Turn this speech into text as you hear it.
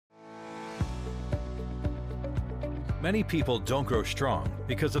Many people don't grow strong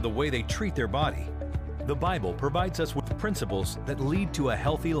because of the way they treat their body. The Bible provides us with principles that lead to a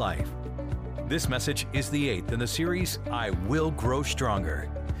healthy life. This message is the 8th in the series, I Will Grow Stronger.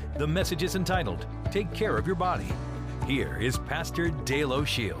 The message is entitled, Take Care of Your Body. Here is Pastor Dale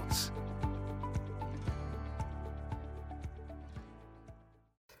O'Shields.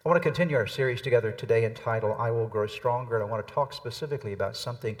 I want to continue our series together today entitled, I Will Grow Stronger. And I want to talk specifically about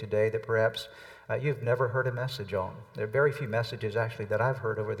something today that perhaps you've never heard a message on. There are very few messages actually that I've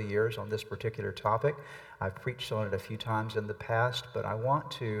heard over the years on this particular topic. I've preached on it a few times in the past, but I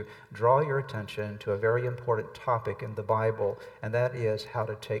want to draw your attention to a very important topic in the Bible, and that is how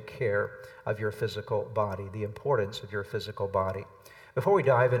to take care of your physical body, the importance of your physical body. Before we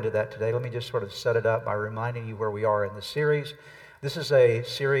dive into that today, let me just sort of set it up by reminding you where we are in the series. This is a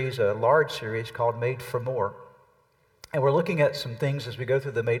series, a large series called Made for More. And we're looking at some things as we go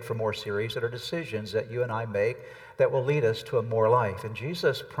through the Made for More series that are decisions that you and I make that will lead us to a more life. And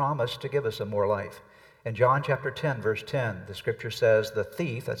Jesus promised to give us a more life. In John chapter 10, verse 10, the scripture says, the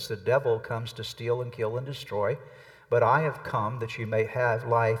thief, that's the devil, comes to steal and kill and destroy. But I have come that you may have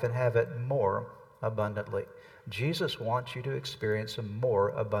life and have it more abundantly. Jesus wants you to experience a more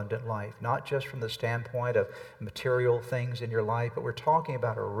abundant life, not just from the standpoint of material things in your life, but we're talking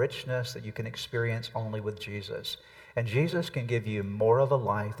about a richness that you can experience only with Jesus. And Jesus can give you more of a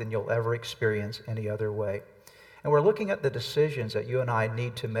life than you'll ever experience any other way. And we're looking at the decisions that you and I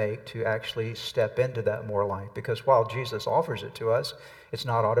need to make to actually step into that more life, because while Jesus offers it to us, it's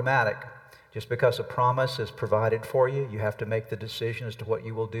not automatic. Just because a promise is provided for you, you have to make the decision as to what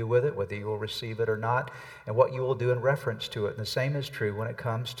you will do with it, whether you will receive it or not, and what you will do in reference to it. And the same is true when it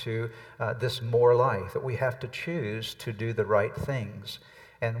comes to this more life, that we have to choose to do the right things.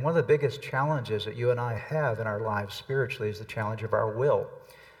 And one of the biggest challenges that you and I have in our lives spiritually is the challenge of our will.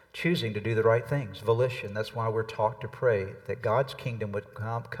 Choosing to do the right things, volition. That's why we're taught to pray that God's kingdom would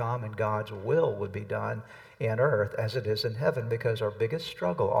come and God's will would be done in earth as it is in heaven, because our biggest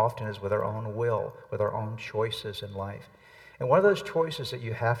struggle often is with our own will, with our own choices in life. And one of those choices that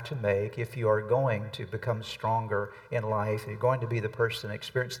you have to make if you are going to become stronger in life, if you're going to be the person that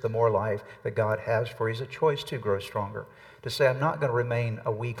experience the more life that God has for you, is a choice to grow stronger. To say, I'm not going to remain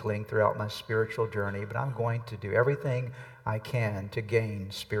a weakling throughout my spiritual journey, but I'm going to do everything I can to gain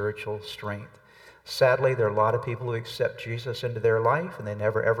spiritual strength. Sadly, there are a lot of people who accept Jesus into their life and they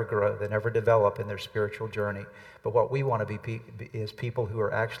never ever grow. They never develop in their spiritual journey. But what we want to be is people who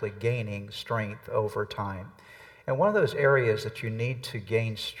are actually gaining strength over time. And one of those areas that you need to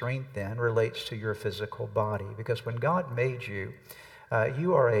gain strength in relates to your physical body. Because when God made you,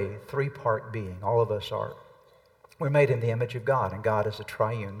 you are a three-part being. All of us are. We're made in the image of God, and God is a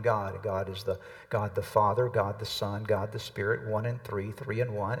triune God. God is God the Father, God the Son, God the Spirit, one in three, three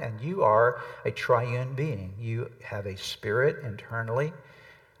in one, and you are a triune being. You have a spirit internally.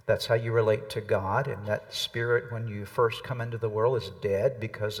 That's how you relate to God, and that spirit, when you first come into the world, is dead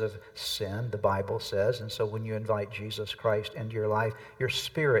because of sin, the Bible says, and so when you invite Jesus Christ into your life, your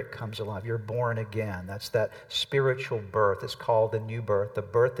spirit comes alive. You're born again. That's that spiritual birth. It's called the new birth, the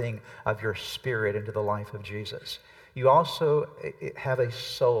birthing of your spirit into the life of Jesus. You also have a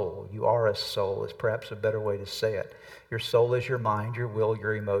soul. You are a soul is perhaps a better way to say it. Your soul is your mind, your will,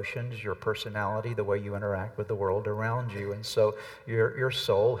 your emotions, your personality, the way you interact with the world around you. And so your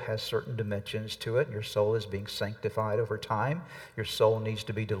soul has certain dimensions to it. Your soul is being sanctified over time. Your soul needs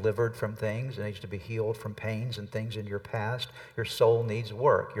to be delivered from things. It needs to be healed from pains and things in your past. Your soul needs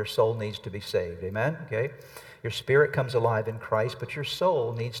work. Your soul needs to be saved. Amen? Okay? Your spirit comes alive in Christ, but your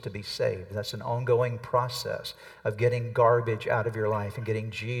soul needs to be saved. That's an ongoing process of getting garbage out of your life and getting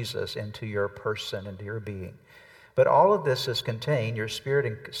Jesus into your person, into your being. But all of this is contained, your spirit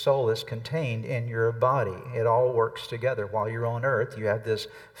and soul is contained in your body. It all works together. While you're on earth, you have this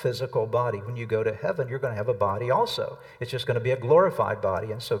physical body. When you go to heaven, you're going to have a body also. It's just going to be a glorified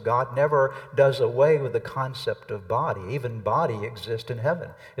body. And so God never does away with the concept of body. Even body exists in heaven.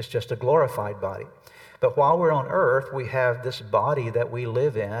 It's just a glorified body. But while we're on earth, we have this body that we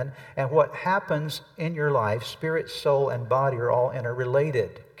live in, and what happens in your life, spirit, soul, and body are all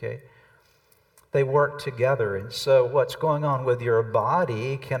interrelated, okay? They work together, and so what's going on with your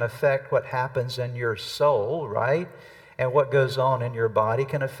body can affect what happens in your soul, right? And what goes on in your body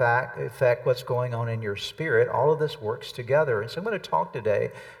can affect what's going on in your spirit. All of this works together. And so I'm going to talk today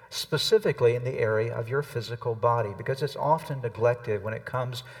specifically in the area of your physical body, because it's often neglected when it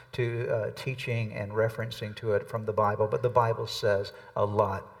comes to teaching and referencing to it from the Bible, but the Bible says a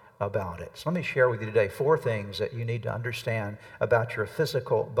lot about it. So let me share with you today 4 things that you need to understand about your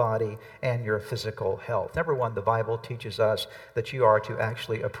physical body and your physical health. Number 1, the Bible teaches us that you are to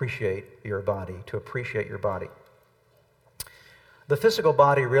actually appreciate your body, to appreciate your body. The physical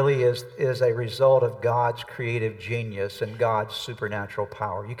body really is a result of God's creative genius and God's supernatural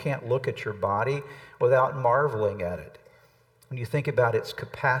power. You can't look at your body without marveling at it. When you think about its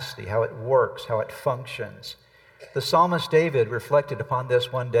capacity, how it works, how it functions. The psalmist David reflected upon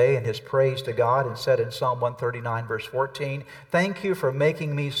this one day in his praise to God and said in Psalm 139, verse 14, "Thank you for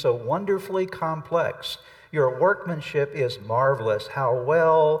making me so wonderfully complex. Your workmanship is marvelous. How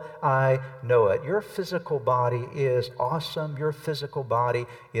well I know it." Your physical body is awesome. Your physical body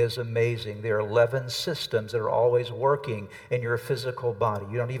is amazing. There are 11 systems that are always working in your physical body.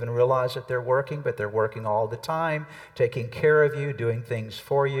 You don't even realize that they're working, but they're working all the time, taking care of you, doing things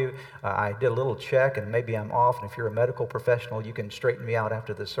for you. I did a little check, and maybe I'm off, and if you're a medical professional, you can straighten me out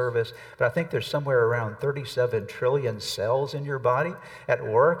after the service. But I think there's somewhere around 37 trillion cells in your body at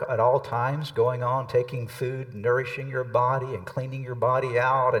work at all times going on, taking food, nourishing your body and cleaning your body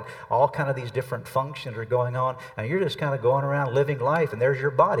out, and all kind of these different functions are going on, and you're just kind of going around living life, and there's your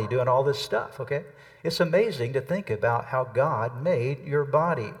body doing all this stuff, okay? It's amazing to think about how God made your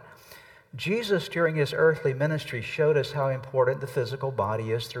body. Jesus, during his earthly ministry, showed us how important the physical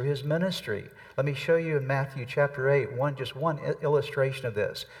body is through his ministry. Let me show you in Matthew chapter 8, just one illustration of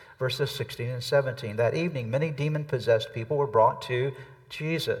this, verses 16 and 17. That evening, many demon-possessed people were brought to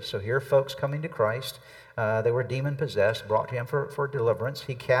Jesus. So here are folks coming to Christ. They were demon-possessed, brought to him for deliverance.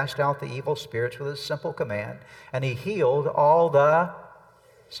 He cast out the evil spirits with a simple command, and he healed all the...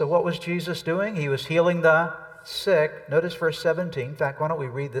 So what was Jesus doing? He was healing the sick. Notice verse 17. In fact, why don't we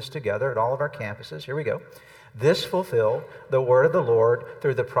read this together at all of our campuses? Here we go. This fulfilled the word of the Lord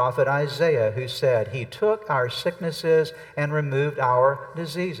through the prophet Isaiah, who said, "He took our sicknesses and removed our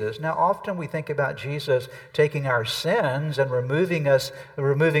diseases." Now, often we think about Jesus taking our sins and removing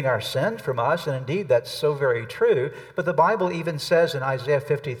our sins from us, and indeed that's so very true. But the Bible even says in Isaiah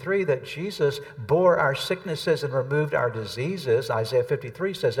 53 that Jesus bore our sicknesses and removed our diseases. Isaiah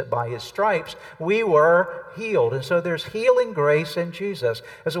 53 says that by his stripes we were healed. And so there's healing grace in Jesus.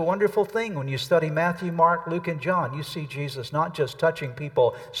 It's a wonderful thing when you study Matthew, Mark, Luke, and John. You see Jesus not just touching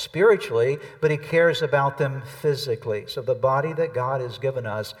people spiritually, but he cares about them physically. So the body that God has given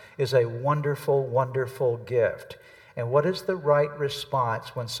us is a wonderful, wonderful gift. And what is the right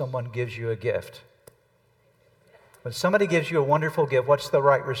response when someone gives you a gift? When somebody gives you a wonderful gift, what's the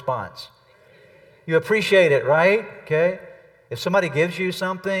right response? You appreciate it, right? Okay? If somebody gives you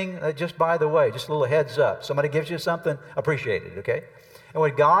something, just by the way, just a little heads up. Somebody gives you something, appreciate it, okay? And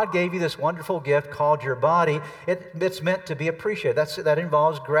when God gave you this wonderful gift called your body, it's meant to be appreciated. That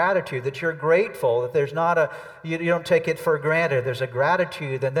involves gratitude, that you're grateful, that there's not you don't take it for granted. There's a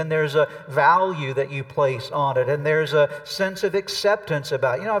gratitude, and then there's a value that you place on it, and there's a sense of acceptance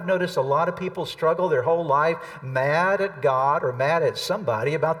about it. I've noticed a lot of people struggle their whole life mad at God or mad at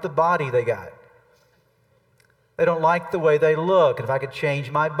somebody about the body they got. They don't like the way they look, and if I could change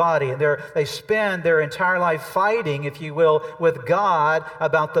my body. And they spend their entire life fighting, if you will, with God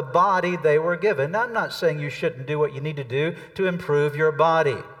about the body they were given. Now, I'm not saying you shouldn't do what you need to do to improve your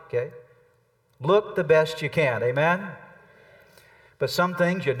body, okay? Look the best you can, amen? But some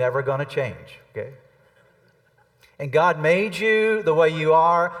things you're never going to change, okay? And God made you the way you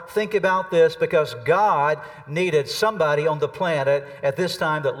are. Think about this, because God needed somebody on the planet at this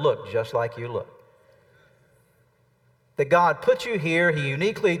time that looked just like you look. That God put you here, He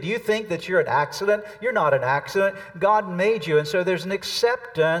uniquely, do you think that you're an accident? You're not an accident. God made you, and so there's an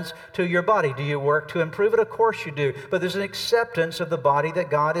acceptance to your body. Do you work to improve it? Of course you do. But there's an acceptance of the body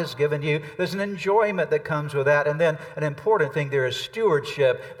that God has given you. There's an enjoyment that comes with that. And then an important thing, there is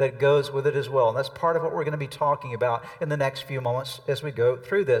stewardship that goes with it as well. And that's part of what we're going to be talking about in the next few moments as we go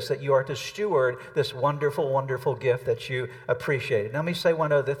through this, that you are to steward this wonderful, wonderful gift that you appreciate. Now, let me say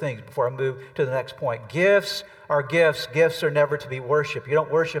one other thing before I move to the next point. Gifts are gifts. Gifts are never to be worshiped. You don't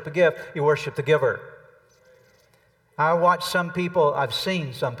worship a gift, you worship the giver. I watch some people, I've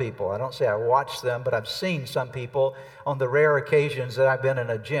seen some people, I don't say I watch them, but I've seen some people on the rare occasions that I've been in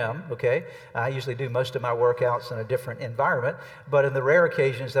a gym, okay? I usually do most of my workouts in a different environment, but in the rare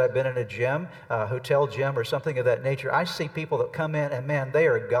occasions that I've been in a gym, a hotel gym or something of that nature, I see people that come in and man, they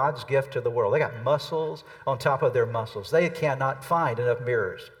are God's gift to the world. They got muscles on top of their muscles. They cannot find enough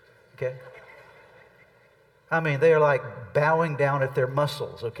mirrors, okay? I mean, they are like bowing down at their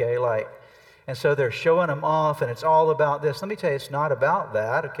muscles, okay? And so they're showing them off, and it's all about this. Let me tell you, it's not about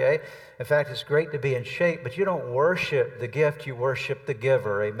that, okay? In fact, it's great to be in shape, but you don't worship the gift, you worship the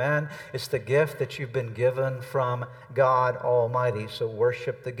giver, amen? It's the gift that you've been given from God Almighty, so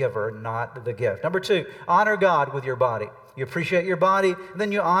worship the giver, not the gift. Number 2, honor God with your body. You appreciate your body,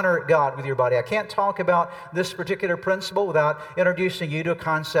 then you honor God with your body. I can't talk about this particular principle without introducing you to a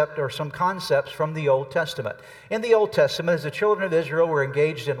concept or some concepts from the Old Testament. In the Old Testament, as the children of Israel were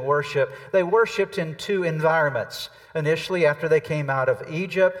engaged in worship, they worshiped in two environments. Initially, after they came out of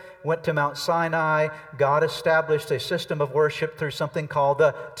Egypt, went to Mount Sinai, God established a system of worship through something called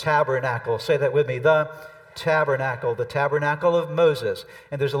the tabernacle. Say that with me, the tabernacle of Moses.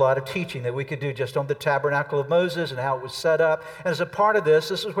 And there's a lot of teaching that we could do just on the tabernacle of Moses and how it was set up. And as a part of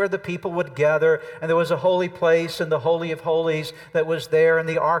this is where the people would gather, and there was a holy place in the Holy of Holies that was there, and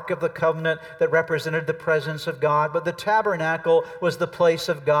the Ark of the Covenant that represented the presence of God. But the tabernacle was the place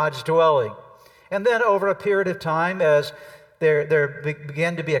of God's dwelling. And then over a period of time, as there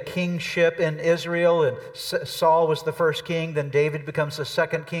began to be a kingship in Israel, and Saul was the first king, then David becomes the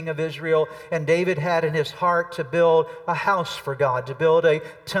second king of Israel, and David had in his heart to build a house for God, to build a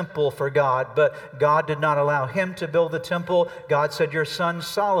temple for God, but God did not allow him to build the temple. God said, your son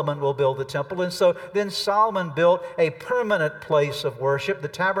Solomon will build the temple, and so then Solomon built a permanent place of worship. The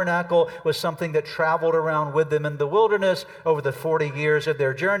tabernacle was something that traveled around with them in the wilderness over the 40 years of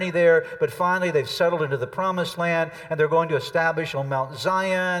their journey there, but finally they've settled into the promised land, and they're going to establish on Mount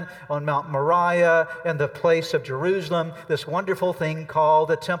Zion, on Mount Moriah, and the place of Jerusalem, this wonderful thing called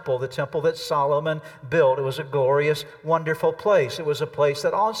the temple that Solomon built. It was a glorious, wonderful place. It was a place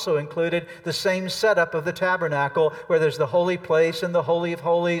that also included the same setup of the tabernacle, where there's the holy place and the Holy of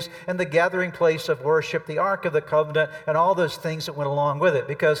Holies and the gathering place of worship, the Ark of the Covenant, and all those things that went along with it,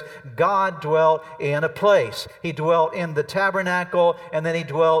 because God dwelt in a place. He dwelt in the tabernacle, and then He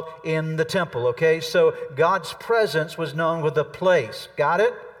dwelt in the temple, okay? So God's presence was known with the place. Got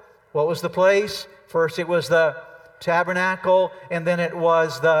it? What was the place? First it was the tabernacle, and then it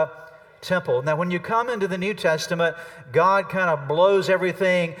was the temple. Now when you come into the New Testament, God kind of blows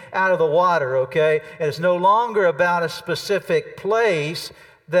everything out of the water, okay? And it's no longer about a specific place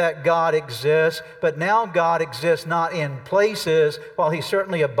that God exists, but now God exists not in places. While He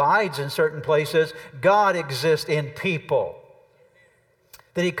certainly abides in certain places, God exists in people.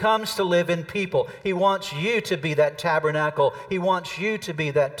 That He comes to live in people. He wants you to be that tabernacle. He wants you to be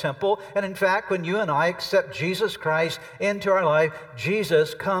that temple. And in fact, when you and I accept Jesus Christ into our life,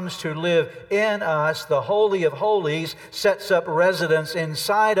 Jesus comes to live in us. The Holy of Holies sets up residence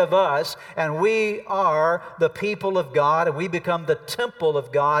inside of us, and we are the people of God, and we become the temple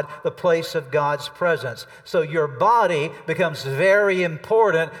of God, the place of God's presence. So your body becomes very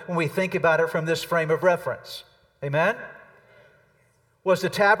important when we think about it from this frame of reference. Amen? Was the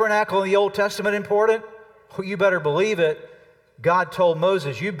tabernacle in the Old Testament important? Well, you better believe it. God told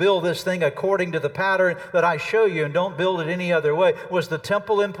Moses, you build this thing according to the pattern that I show you, and don't build it any other way. Was the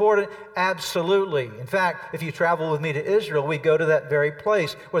temple important? Absolutely. In fact, if you travel with me to Israel, we go to that very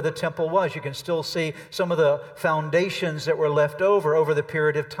place where the temple was. You can still see some of the foundations that were left over the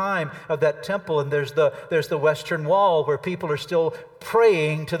period of time of that temple. And there's the Western Wall where people are still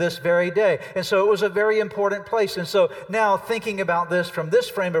praying to this very day. And so it was a very important place. And so now thinking about this from this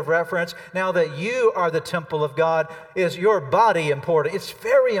frame of reference, now that you are the temple of God, is your body important? It's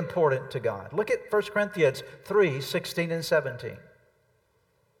very important to God. Look at 1 Corinthians 3:16 and 17.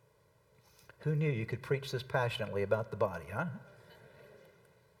 Who knew you could preach this passionately about the body, huh?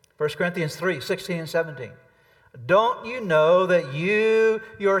 1 Corinthians 3:16 and 17. Don't you know that you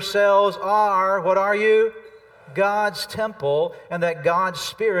yourselves are, what are you? God's temple, and that God's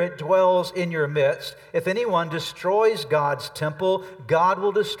Spirit dwells in your midst. If anyone destroys God's temple, God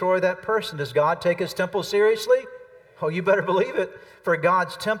will destroy that person. Does God take His temple seriously? Oh, you better believe it. For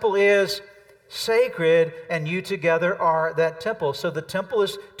God's temple is sacred, and you together are that temple. So the temple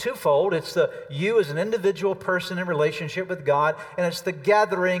is twofold. It's the you as an individual person in relationship with God, and it's the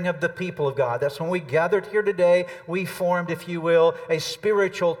gathering of the people of God. That's when we gathered here today, we formed, if you will, a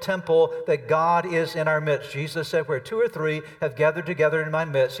spiritual temple that God is in our midst. Jesus said, where two or three have gathered together in my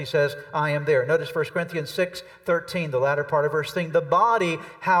midst, He says, I am there. Notice 1 Corinthians 6:13, the latter part of verse 13. The body,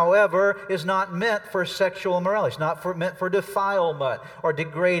 however, is not meant for sexual immorality. It's not meant for defilement or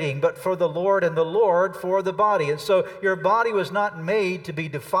degrading, but for the Lord, and the Lord for the body. And so your body was not made to be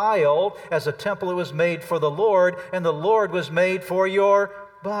defiled. As a temple, it was made for the Lord, and the Lord was made for your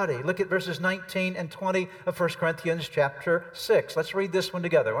body. Look at verses 19 and 20 of 1 Corinthians chapter 6. Let's read this one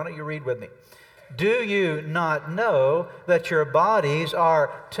together. Why don't you read with me? Do you not know that your bodies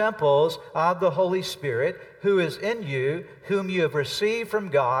are temples of the Holy Spirit, who is in you, whom you have received from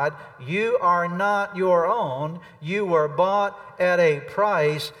God? You are not your own. You were bought at a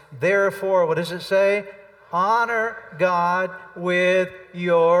price. Therefore, what does it say? Honor God with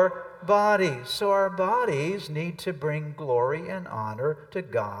your bodies. So our bodies need to bring glory and honor to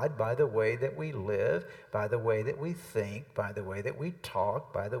God by the way that we live, by the way that we think, by the way that we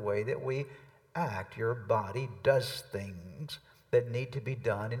talk, by the way that we act. Your body does things that need to be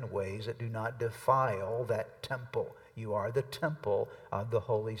done in ways that do not defile that temple. You are the temple of the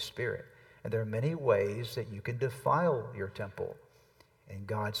Holy Spirit. And there are many ways that you can defile your temple. And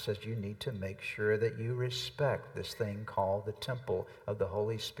God says you need to make sure that you respect this thing called the temple of the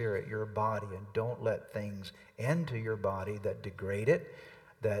Holy Spirit, your body, and don't let things into your body that degrade it,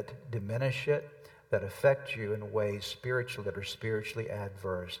 that diminish it, that affect you in ways spiritual that are spiritually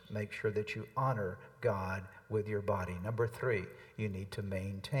adverse. Make sure that you honor God with your body. Number 3, you need to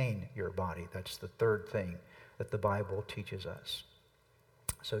maintain your body. That's the third thing that the Bible teaches us.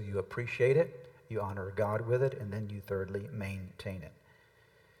 So you appreciate it, you honor God with it, and then you thirdly maintain it.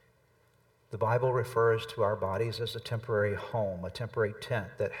 The Bible refers to our bodies as a temporary home, a temporary tent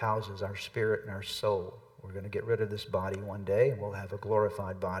that houses our spirit and our soul. We're going to get rid of this body one day, and we'll have a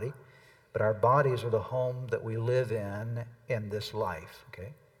glorified body. But our bodies are the home that we live in this life,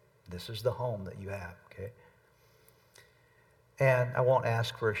 okay? This is the home that you have, okay? And I won't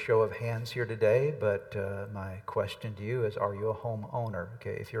ask for a show of hands here today, but my question to you is, are you a homeowner?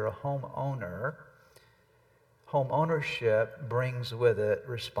 Okay, if you're a homeowner, home ownership brings with it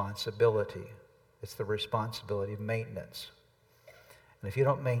responsibility. It's the responsibility of maintenance. And if you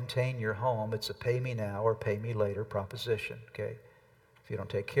don't maintain your home, it's a pay me now or pay me later proposition, okay? If you don't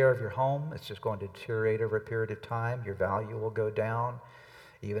take care of your home, it's just going to deteriorate over a period of time. Your value will go down.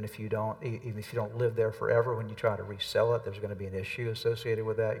 Even if you don't live there forever, when you try to resell it, there's going to be an issue associated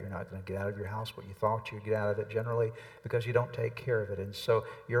with that. You're not going to get out of your house what you thought you'd get out of it generally because you don't take care of it. And so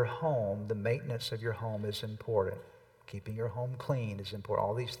your home, the maintenance of your home is important. Keeping your home clean is important.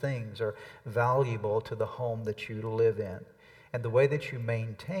 All these things are valuable to the home that you live in. And the way that you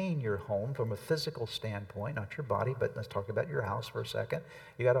maintain your home from a physical standpoint, not your body, but let's talk about your house for a second.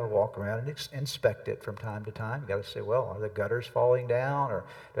 You got to walk around and inspect it from time to time. You got to say, well, are the gutters falling down, or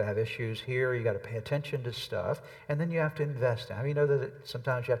do I have issues here? You got to pay attention to stuff, and then you have to invest in it. How do you know that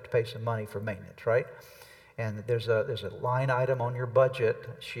sometimes you have to pay some money for maintenance, right? And there's a line item on your budget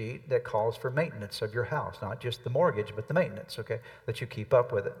sheet that calls for maintenance of your house, not just the mortgage, but the maintenance, okay, that you keep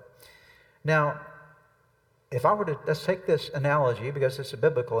up with it. Now, if I were to, let's take this analogy, because it's a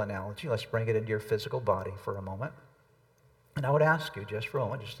biblical analogy, let's bring it into your physical body for a moment. And I would ask you just for a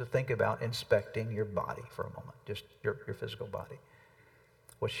moment, just to think about inspecting your body for a moment, just your physical body.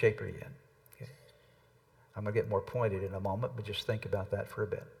 What shape are you in? Okay. I'm going to get more pointed in a moment, but just think about that for a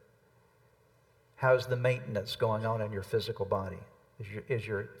bit. How's the maintenance going on in your physical body? Is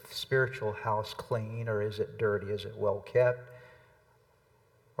your spiritual house clean, or is it dirty? Is it well kept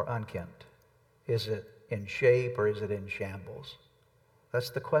or unkempt? Is it in shape, or is it in shambles? That's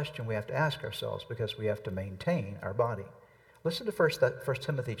the question we have to ask ourselves, because we have to maintain our body. Listen to 1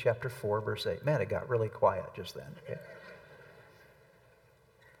 Timothy chapter 4, verse 8. Man, it got really quiet just then. Okay?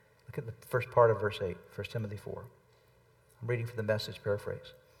 Look at the first part of verse 8, 1 Timothy 4. I'm reading from the Message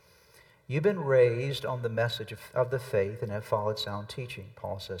paraphrase. You've been raised on the message of the faith and have followed sound teaching,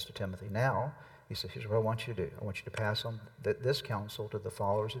 Paul says to Timothy. Now, he says, here's what I want you to do. I want you to pass on this counsel to the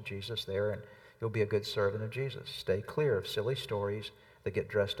followers of Jesus there, and you'll be a good servant of Jesus. Stay clear of silly stories that get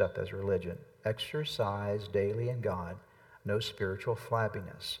dressed up as religion. Exercise daily in God. No spiritual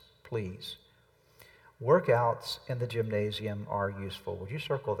flabbiness, please. Workouts in the gymnasium are useful. Would you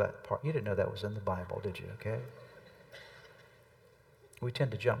circle that part? You didn't know that was in the Bible, did you? Okay. We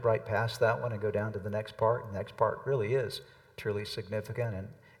tend to jump right past that one and go down to the next part. And the next part really is truly significant and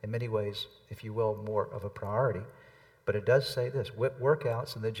in many ways, if you will, more of a priority. But it does say this,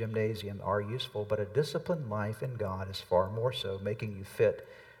 workouts in the gymnasium are useful, but a disciplined life in God is far more so, making you fit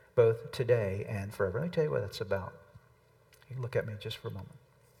both today and forever. Let me tell you what that's about. You can look at me just for a moment.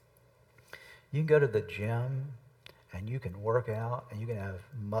 You can go to the gym and you can work out and you can have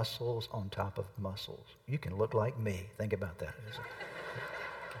muscles on top of muscles. You can look like me. Think about that.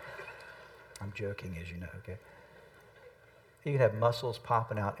 I'm joking, as you know, okay? You can have muscles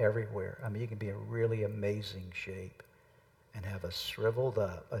popping out everywhere. I mean, you can be in really amazing shape and have a shriveled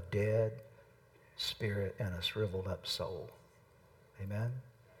up, a dead spirit and a shriveled up soul. Amen?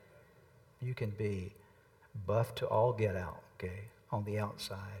 You can be buff to all get out, okay, on the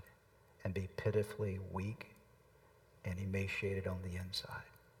outside, and be pitifully weak and emaciated on the inside.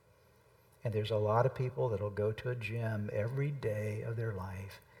 And there's a lot of people that'll go to a gym every day of their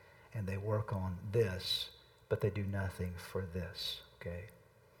life and they work on this, but they do nothing for this, okay?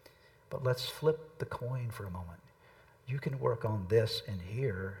 But let's flip the coin for a moment. You can work on this in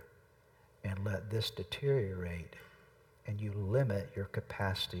here and let this deteriorate and you limit your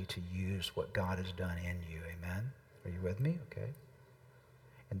capacity to use what God has done in you. Amen? Are you with me? Okay.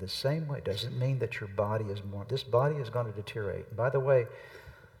 In the same way, it doesn't mean that your body is more, this body is going to deteriorate. And by the way,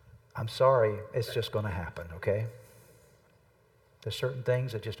 I'm sorry, it's just going to happen, okay? There's certain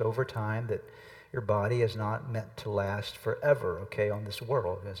things that just over time that your body is not meant to last forever, okay, on this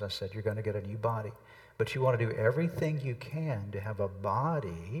world. As I said, you're going to get a new body. But you want to do everything you can to have a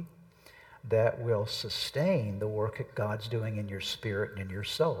body that will sustain the work that God's doing in your spirit and in your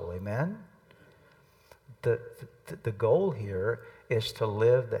soul. Amen? The goal here is to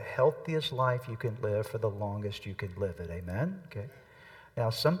live the healthiest life you can live for the longest you can live it. Amen? Okay. Now,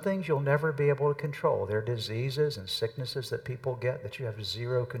 some things you'll never be able to control. There are diseases and sicknesses that people get that you have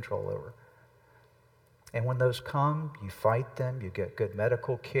zero control over. And when those come, you fight them, you get good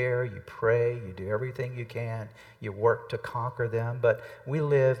medical care, you pray, you do everything you can, you work to conquer them. But we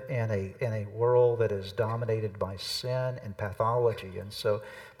live in a world that is dominated by sin and pathology. And so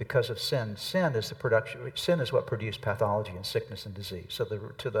because of sin is what produced pathology and sickness and disease. So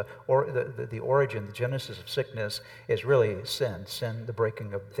the origin, the genesis of sickness is really sin, the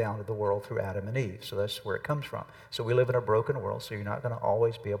breaking down of the world through Adam and Eve. So that's where it comes from. So we live in a broken world, so you're not going to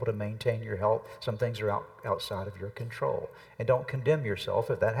always be able to maintain your health. Some things are outside of your control. And don't condemn yourself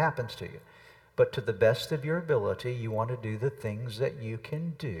if that happens to you. But to the best of your ability, you want to do the things that you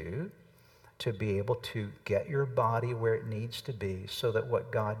can do to be able to get your body where it needs to be so that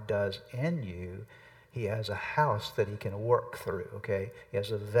what God does in you, He has a house that He can work through, okay? He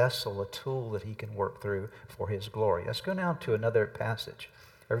has a vessel, a tool that He can work through for His glory. Let's go now to another passage.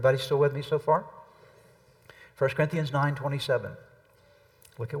 Everybody still with me so far? 1 Corinthians 9:27.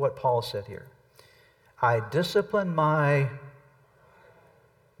 Look at what Paul said here. I discipline my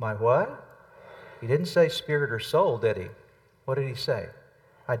what? He didn't say spirit or soul, did he? What did he say?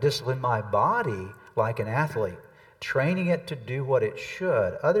 I discipline my body like an athlete, training it to do what it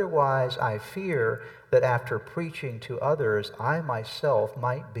should. Otherwise, I fear that after preaching to others, I myself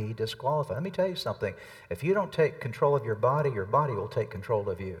might be disqualified. Let me tell you something. If you don't take control of your body will take control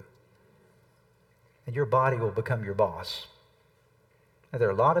of you. And your body will become your boss. Now, there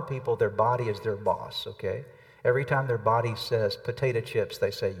are a lot of people, their body is their boss, okay? Every time their body says potato chips,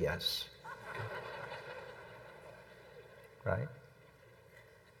 they say yes. Okay. Right?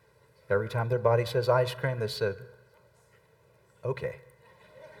 Every time their body says ice cream, they say, okay.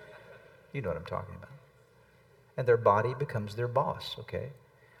 You know what I'm talking about. And their body becomes their boss, okay?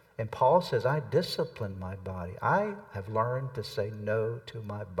 And Paul says, I discipline my body. I have learned to say no to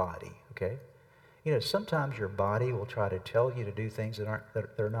my body, okay? You know, sometimes your body will try to tell you to do things that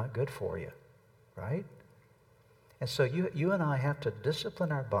are not good for you, right? And so you and I have to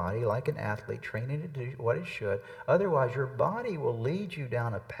discipline our body like an athlete, training it to do what it should. Otherwise, your body will lead you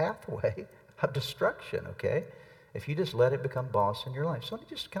down a pathway of destruction, okay? If you just let it become boss in your life. So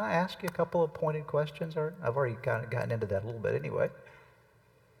can I ask you a couple of pointed questions? Or I've already kind of gotten into that a little bit anyway.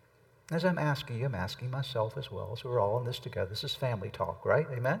 As I'm asking you, I'm asking myself as well. So we're all in this together. This is family talk, right?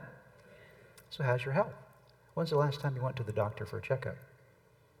 Amen? So how's your health? When's the last time you went to the doctor for a checkup?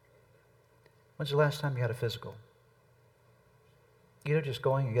 When's the last time you had a physical? You know, just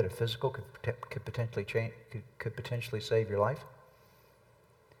going and get a physical could potentially save your life.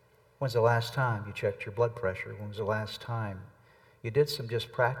 When's the last time you checked your blood pressure? When was the last time you did some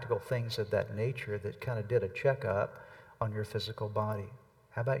just practical things of that nature that kind of did a checkup on your physical body?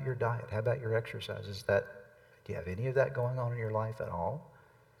 How about your diet? How about your exercise? Do you have any of that going on in your life at all?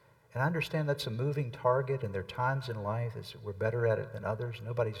 And I understand that's a moving target, and there are times in life that we're better at it than others.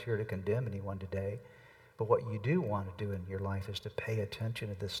 Nobody's here to condemn anyone today. But what you do want to do in your life is to pay attention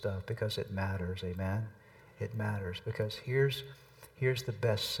to this stuff because it matters, amen? It matters because here's the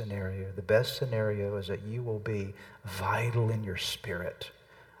best scenario. The best scenario is that you will be vital in your spirit.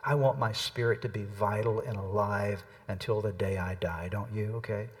 I want my spirit to be vital and alive until the day I die, don't you?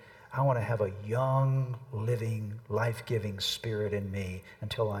 Okay? I want to have a young, living, life-giving spirit in me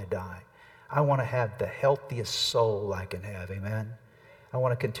until I die. I want to have the healthiest soul I can have, amen? I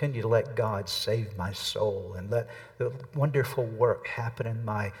want to continue to let God save my soul and let the wonderful work happen in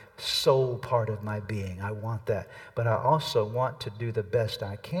my soul part of my being. I want that. But I also want to do the best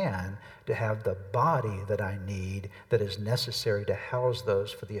I can to have the body that I need that is necessary to house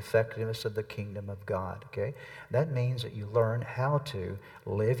those for the effectiveness of the kingdom of God, okay? That means that you learn how to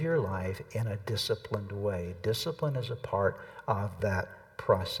live your life in a disciplined way. Discipline is a part of that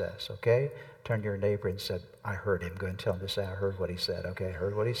process, okay? Turn to your neighbor and said, I heard him. Go and tell him to say, I heard what he said. Okay, I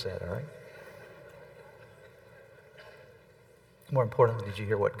heard what he said, all right? More importantly, did you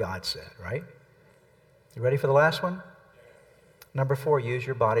hear what God said, right? You ready for the last one? Number 4, use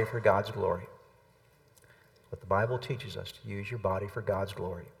your body for God's glory. But the Bible teaches us to use your body for God's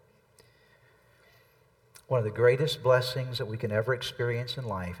glory. One of the greatest blessings that we can ever experience in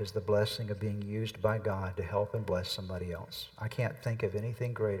life is the blessing of being used by God to help and bless somebody else. I can't think of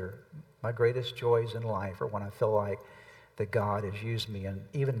anything greater. My greatest joys in life are when I feel like that God has used me,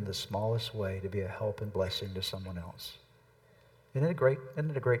 even in the smallest way, to be a help and blessing to someone else. Isn't it great?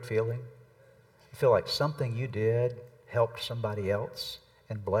 Isn't it a great feeling? You feel like something you did helped somebody else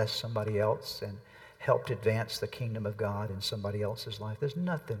and blessed somebody else and helped advance the kingdom of God in somebody else's life. There's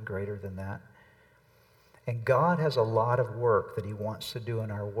nothing greater than that. And God has a lot of work that He wants to do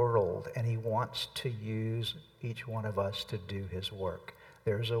in our world, and He wants to use each one of us to do His work.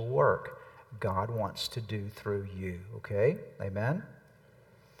 There's a work God wants to do through you, okay? Amen?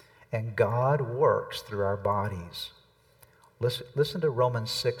 And God works through our bodies. Listen to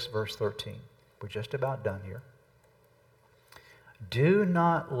Romans 6, verse 13. We're just about done here. Do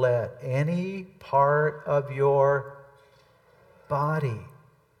not let any part of your body.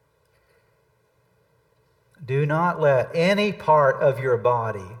 Do not let any part of your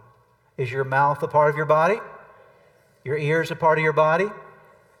body. Is your mouth a part of your body? Your ears a part of your body?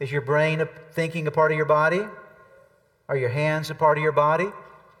 Is your brain thinking a part of your body? Are your hands a part of your body?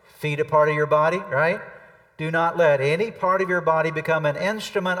 Feet a part of your body, right? Do not let any part of your body become an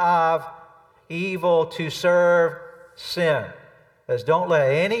instrument of evil to serve sin. As don't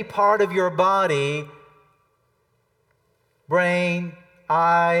let any part of your body, brain,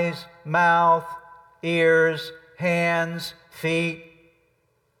 eyes, mouth, ears, hands, feet,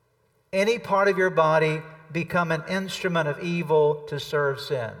 any part of your body become an instrument of evil to serve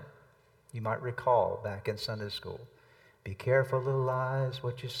sin. You might recall back in Sunday school, be careful, little eyes,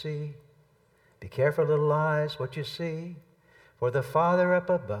 what you see. Be careful, little eyes, what you see. For the Father up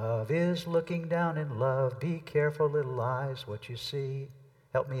above is looking down in love. Be careful, little eyes, what you see.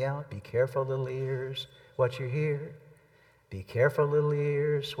 Help me out. Be careful, little ears, what you hear. Be careful, little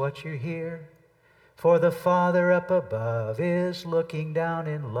ears, what you hear. For the Father up above is looking down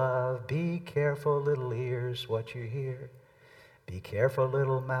in love. Be careful, little ears, what you hear. Be careful,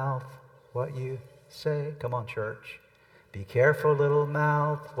 little mouth, what you say. Come on, church. Be careful, little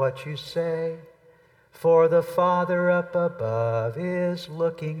mouth, what you say. For the Father up above is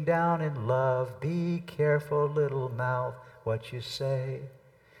looking down in love. Be careful, little mouth, what you say.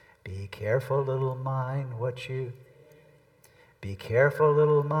 Be careful, little mind, what you... Be careful,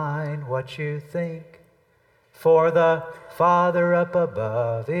 little mind, what you think. For the Father up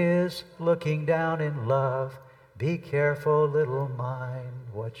above is looking down in love. Be careful, little mind,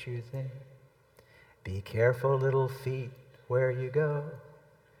 what you think. Be careful, little feet, where you go.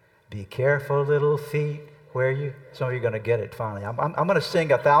 Be careful, little feet, where you... Some of you are going to get it finally. I'm going to sing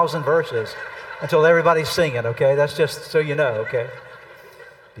 1,000 verses until everybody's singing, okay? That's just so you know, okay?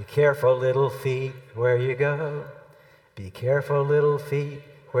 Be careful, little feet, where you go. Be careful, little feet,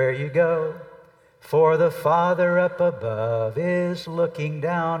 where you go. For the Father up above is looking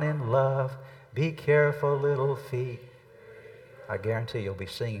down in love. Be careful, little feet. I guarantee you'll be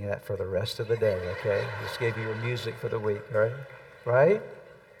singing that for the rest of the day, okay? Just gave you your music for the week, right? Right?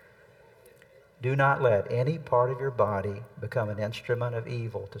 Do not let any part of your body become an instrument of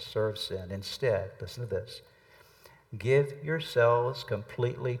evil to serve sin. Instead, listen to this. Give yourselves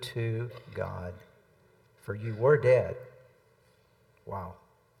completely to God, for you were dead. Wow.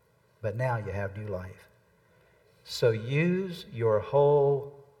 But now you have new life. So use your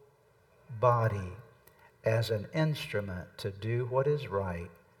whole body as an instrument to do what is right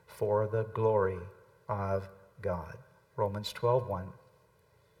for the glory of God. Romans 12:1.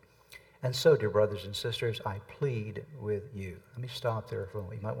 And so, dear brothers and sisters, I plead with you. Let me stop there for a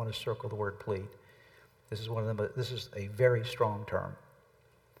moment. You might want to circle the word plead. This is one of them. This is a very strong term.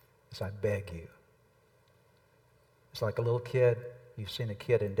 It's I beg you. It's like a little kid. You've seen a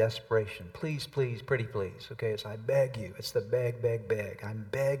kid in desperation. Please, please, pretty please. Okay, it's I beg you. It's the beg, beg, beg. I'm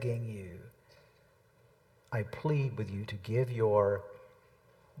begging you. I plead with you to give your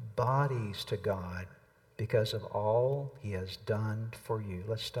bodies to God because of all He has done for you.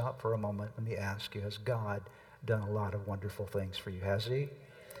 Let's stop for a moment. Let me ask you, has God done a lot of wonderful things for you? Has He?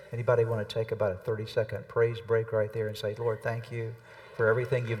 Anybody want to take about a 30-second praise break right there and say, Lord, thank you for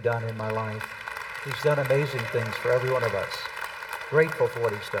everything you've done in my life. He's done amazing things for every one of us. Grateful for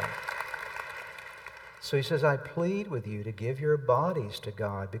what He's done. So He says, I plead with you to give your bodies to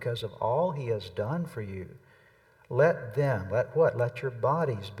God because of all He has done for you. Let what? Let your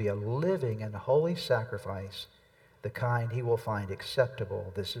bodies be a living and holy sacrifice, the kind He will find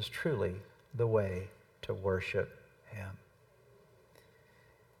acceptable. This is truly the way to worship Him.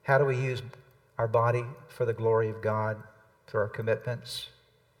 How do we use our body for the glory of God? Through our commitments.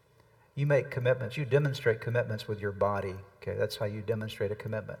 You make commitments. You demonstrate commitments with your body. Okay, that's how you demonstrate a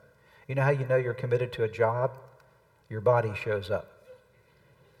commitment. You know how you know you're committed to a job? Your body shows up.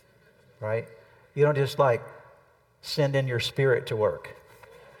 Right? You don't just like send in your spirit to work.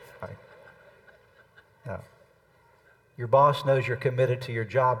 Right? No. Your boss knows you're committed to your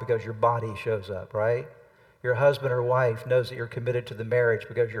job because your body shows up, right? Your husband or wife knows that you're committed to the marriage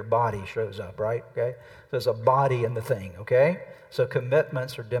because your body shows up, right? Okay? So there's a body in the thing, okay? So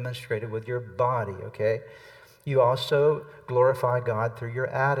commitments are demonstrated with your body, okay? You also glorify God through your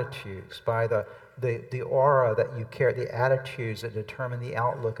attitudes, by the aura that you carry, the attitudes that determine the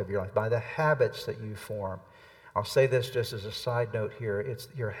outlook of your life, by the habits that you form. I'll say this just as a side note here. It's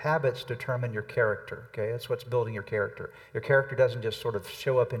your habits determine your character, okay? That's what's building your character. Your character doesn't just sort of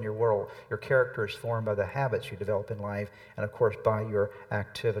show up in your world. Your character is formed by the habits you develop in life and, of course, by your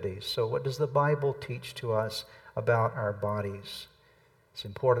activities. So what does the Bible teach to us about our bodies? It's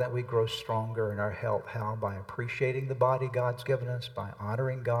important that we grow stronger in our health. How? By appreciating the body God's given us, by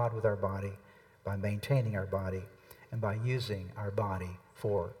honoring God with our body, by maintaining our body, and by using our body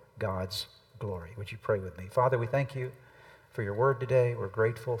for God's glory. Would you pray with me? Father, we thank you for your word today. We're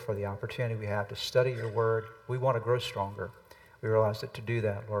grateful for the opportunity we have to study your word. We want to grow stronger. We realize that to do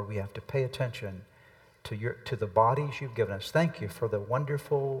that, Lord, we have to pay attention to the bodies you've given us. Thank you for the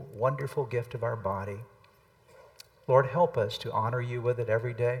wonderful, wonderful gift of our body. Lord, help us to honor you with it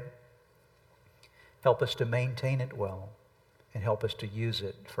every day. Help us to maintain it well, and help us to use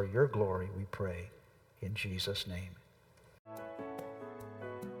it for your glory, we pray, in Jesus' name.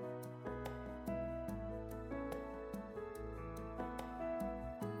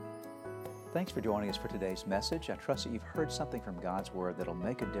 Thanks for joining us for today's message. I trust that you've heard something from God's Word that'll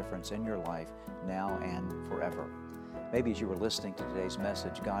make a difference in your life now and forever. Maybe as you were listening to today's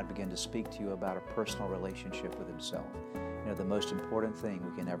message, God began to speak to you about a personal relationship with Himself. You know, the most important thing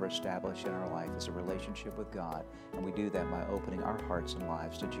we can ever establish in our life is a relationship with God, and we do that by opening our hearts and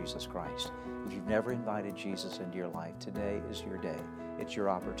lives to Jesus Christ. If you've never invited Jesus into your life, today is your day. It's your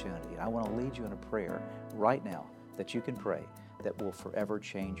opportunity. And I want to lead you in a prayer right now that you can pray that will forever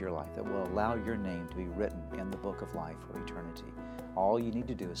change your life, that will allow your name to be written in the book of life for eternity. All you need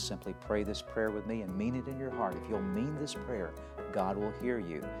to do is simply pray this prayer with me and mean it in your heart. If you'll mean this prayer, God will hear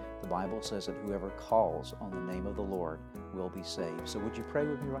you. The Bible says that whoever calls on the name of the Lord will be saved. So would you pray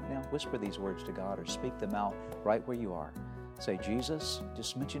with me right now? Whisper these words to God or speak them out right where you are. Say, Jesus,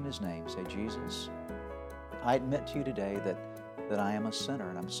 just mention His name. Say, Jesus, I admit to you today that I am a sinner,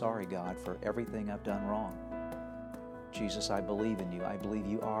 and I'm sorry, God, for everything I've done wrong. Jesus, I believe in you. I believe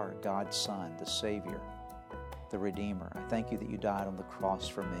you are God's Son, the Savior, the Redeemer. I thank you that you died on the cross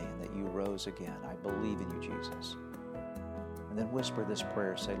for me and that you rose again. I believe in you, Jesus. And then whisper this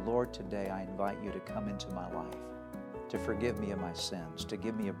prayer. Say, Lord, today I invite you to come into my life, to forgive me of my sins, to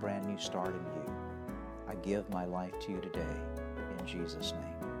give me a brand new start in you. I give my life to you today in Jesus'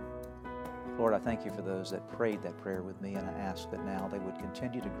 name. Lord, I thank you for those that prayed that prayer with me, and I ask that now they would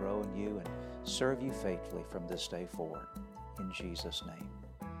continue to grow in you and serve you faithfully from this day forward. In Jesus' name.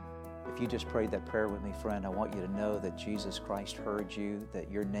 If you just prayed that prayer with me, friend, I want you to know that Jesus Christ heard you, that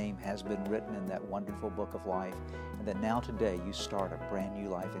your name has been written in that wonderful book of life, and that now today you start a brand new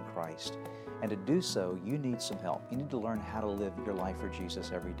life in Christ. And to do so, you need some help. You need to learn how to live your life for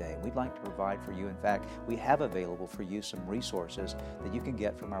Jesus every day. We'd like to provide for you. In fact, we have available for you some resources that you can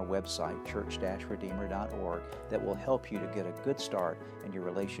get from our website, church-redeemer.org, that will help you to get a good start in your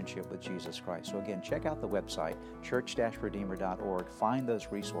relationship with Jesus Christ. So again, check out the website, church-redeemer.org. Find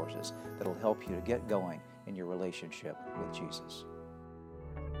those resources that will help you to get going in your relationship with Jesus.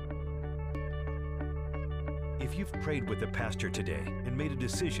 If you've prayed with the pastor today and made a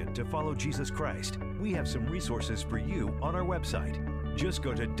decision to follow Jesus Christ, we have some resources for you on our website. Just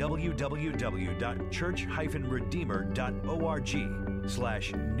go to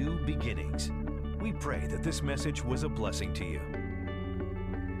www.church-redeemer.org/newbeginnings. We pray that this message was a blessing to you.